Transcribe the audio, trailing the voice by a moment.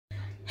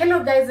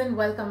Hello guys, and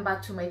welcome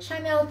back to my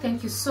channel.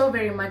 Thank you so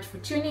very much for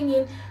tuning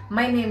in.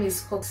 My name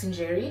is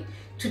Jerry.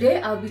 Today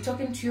I'll be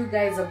talking to you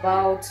guys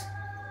about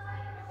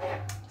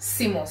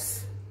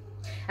Seamoss.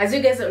 As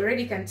you guys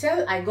already can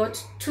tell, I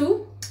got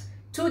two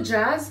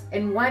jars,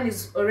 and one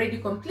is already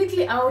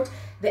completely out.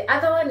 The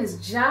other one is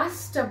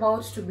just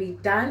about to be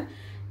done,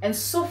 and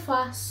so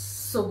far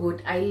so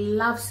good. I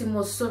love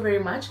Seamoss so very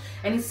much,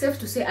 and it's safe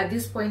to say at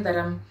this point that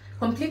I'm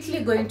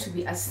completely going to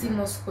be a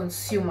Seamoss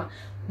consumer.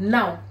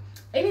 Now,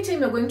 anytime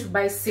you're going to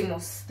buy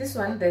Seamoss, this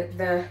one,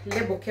 the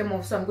label came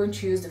off, so I'm going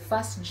to use the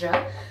first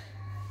jar.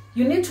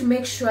 You need to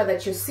make sure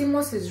that your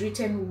Seamoss is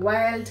written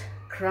wild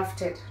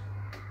crafted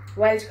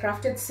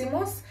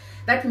Seamoss.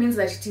 That means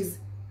that it is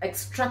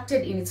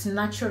extracted in its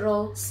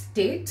natural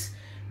state,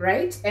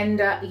 right? And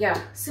yeah,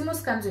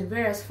 Seamoss comes in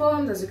various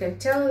forms. As you can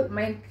tell,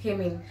 mine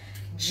came in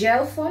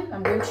gel form.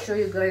 I'm going to show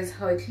you guys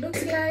how it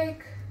looks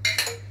like.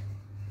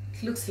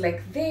 It looks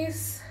like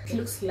this, it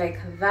looks like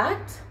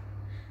that.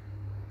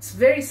 It's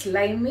very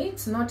slimy,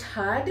 it's not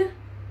hard,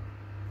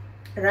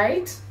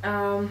 right?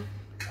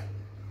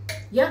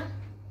 Yeah,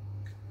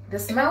 the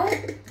smell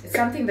is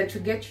something that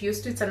you get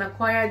used to. It's an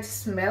acquired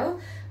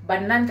smell,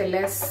 but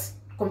nonetheless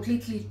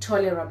completely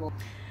tolerable.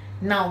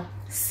 Now,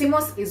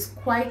 Seamoss is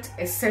quite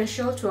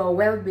essential to our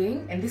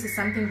well-being, and this is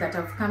something that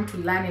I've come to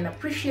learn and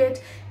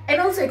appreciate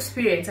and also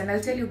experience, and I'll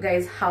tell you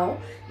guys how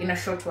in a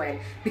short while,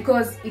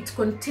 because it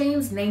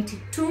contains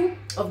 92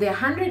 of the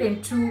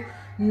 102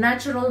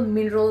 natural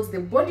minerals the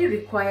body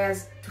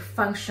requires to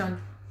function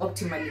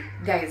optimally.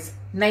 Guys,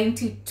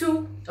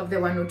 92 of the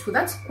 102,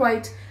 that's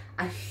quite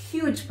a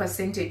huge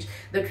percentage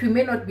that we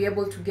may not be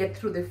able to get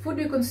through the food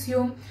we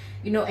consume,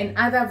 you know, and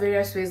other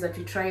various ways that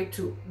we try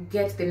to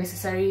get the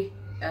necessary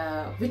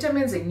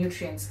vitamins and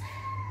nutrients.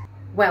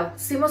 Well,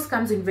 Seamoss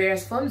comes in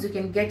various forms. You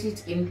can get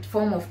it in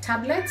form of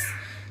tablets.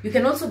 You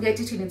can also get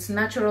it in its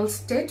natural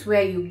state,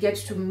 where you get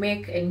to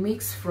make and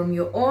mix from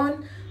your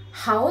own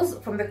house,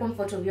 from the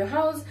comfort of your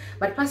house.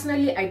 But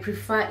personally, I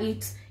prefer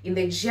it in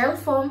the gel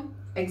form,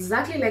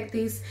 exactly like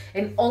this,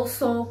 and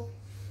also,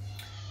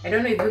 I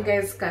don't know if you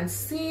guys can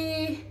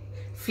see,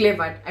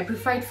 flavored. I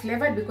prefer it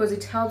flavored because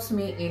it helps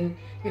me in,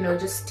 you know,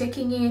 just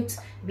taking it,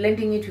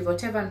 blending it with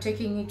whatever I'm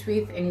taking it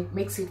with, and it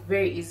makes it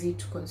very easy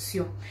to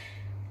consume.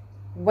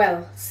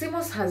 Well,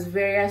 Seamoss has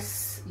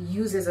various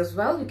uses as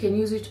well. You can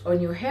use it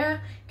on your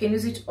hair, you can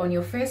use it on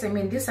your face. I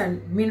mean, these are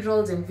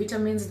minerals and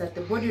vitamins that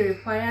the body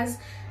requires,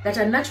 that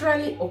are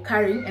naturally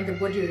occurring and the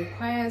body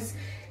requires.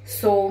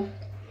 So,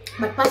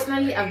 but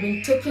personally, I've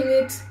been taking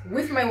it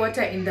with my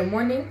water in the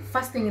morning,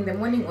 fasting in the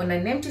morning on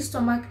an empty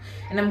stomach,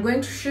 and I'm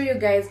going to show you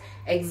guys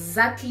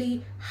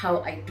exactly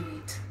how I do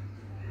it.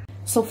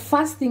 So,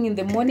 fasting in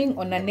the morning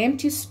on an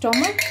empty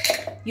stomach,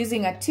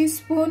 using a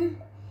teaspoon,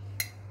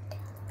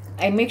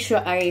 I make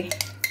sure I,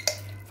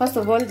 first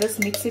of all, just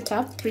mix it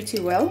up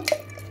pretty well.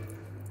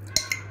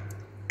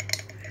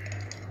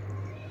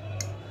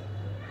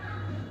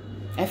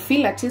 I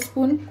fill a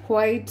teaspoon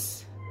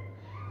quite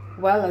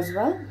well as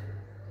well.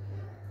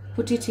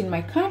 Put it in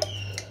my cup.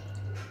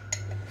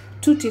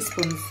 2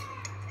 teaspoons.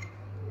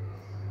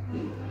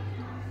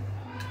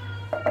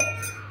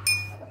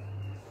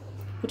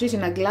 Put it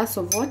in a glass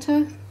of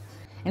water,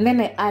 and then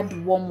I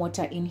add warm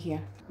water in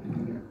here.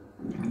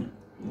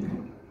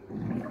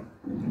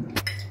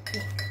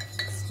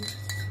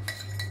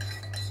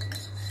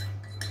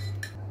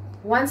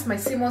 Once my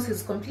Seamoss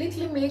is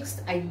completely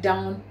mixed, I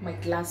down my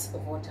glass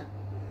of water.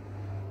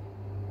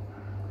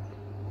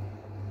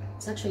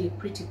 It's actually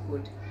pretty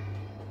good.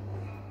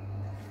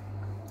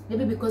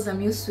 Maybe because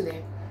I'm used to the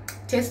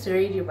taste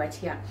already, but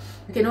yeah.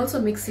 You can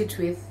also mix it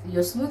with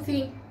your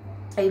smoothie,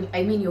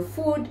 I mean your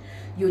food,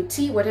 your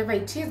tea, whatever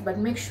it is, but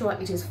make sure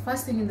it is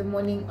fasting in the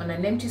morning on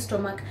an empty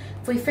stomach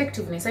for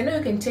effectiveness. I know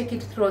you can take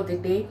it throughout the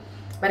day,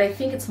 but I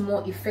think it's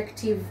more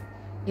effective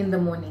in the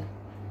morning.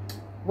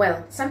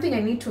 Well, something I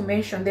need to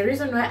mention, the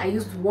reason why I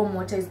used warm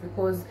water is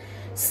because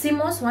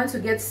Seamoss, once you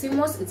get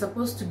Seamoss, it's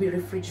supposed to be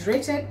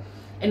refrigerated,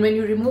 and when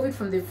you remove it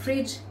from the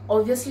fridge,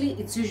 obviously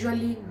it's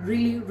usually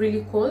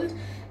really cold,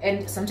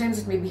 and sometimes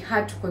it may be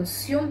hard to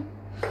consume.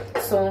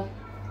 So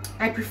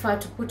I prefer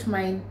to put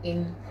mine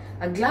in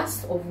a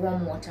glass of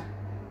warm water.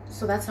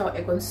 So that's how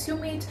I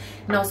consume it.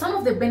 Now, some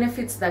of the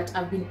benefits that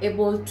I've been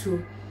able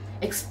to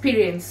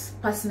experience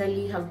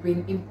personally have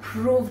been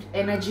improved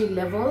energy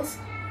levels.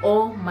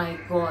 Oh my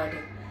god,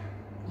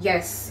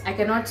 yes, I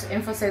cannot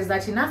emphasize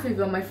that enough. If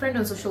you're my friend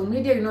on social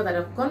media, you know that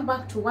I've gone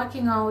back to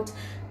working out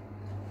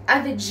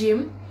at the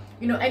gym,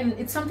 you know, and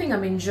it's something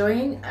I'm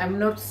enjoying. I'm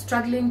not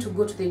struggling to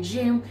go to the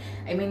gym.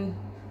 I mean,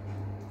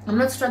 I'm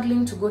not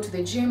struggling to go to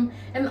the gym,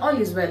 and all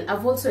is well.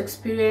 I've also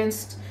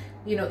experienced,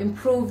 you know,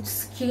 improved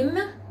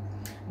skin,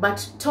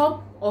 but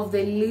top of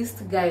the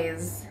list,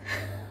 guys,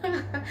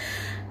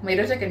 my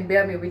daughter can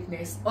bear me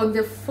witness, on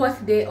the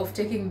 4th day of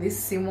taking this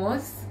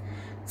Seamoss,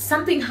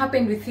 something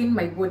happened within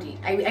my body.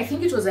 I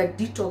think it was a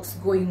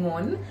detox going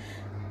on.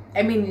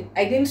 I mean,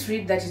 I didn't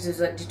read that it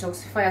is a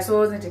detoxifier, so I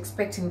wasn't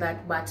expecting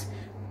that, but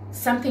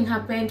something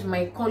happened.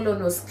 My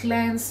colon was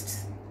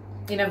cleansed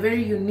in a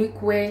very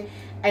unique way,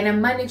 and I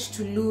managed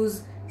to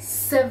lose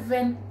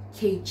 7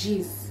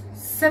 kgs.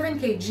 7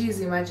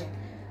 kgs, imagine.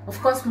 Of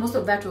course, most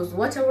of that was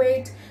water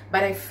weight,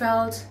 but I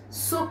felt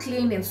so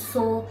clean and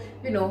so,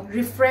 you know,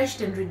 refreshed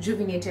and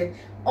rejuvenated,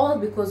 all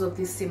because of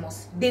this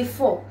Seamoss. Day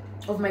 4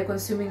 of my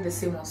consuming the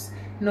Seamoss.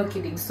 No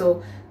kidding.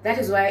 So that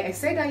is why I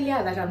said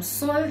earlier that I'm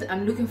sold.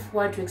 I'm looking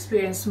forward to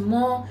experience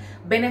more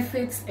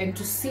benefits and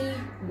to see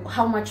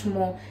how much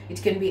more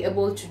it can be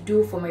able to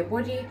do for my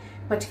body,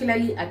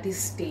 particularly at this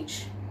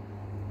stage.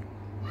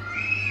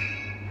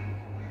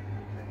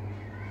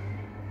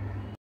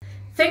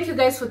 Thank you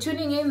guys for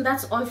tuning in.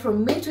 That's all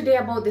from me today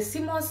about the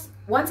Seamoss.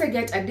 Once I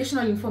get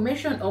additional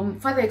information or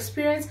further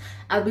experience,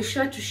 I'll be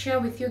sure to share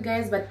with you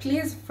guys. But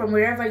please, from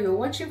wherever you're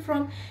watching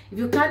from, if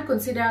you can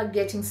consider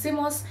getting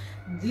Seamoss,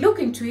 look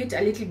into it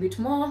a little bit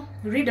more,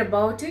 read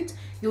about it.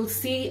 You'll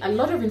see a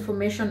lot of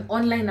information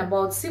online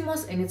about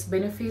Seamoss and its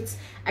benefits.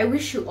 I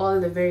wish you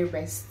all the very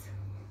best.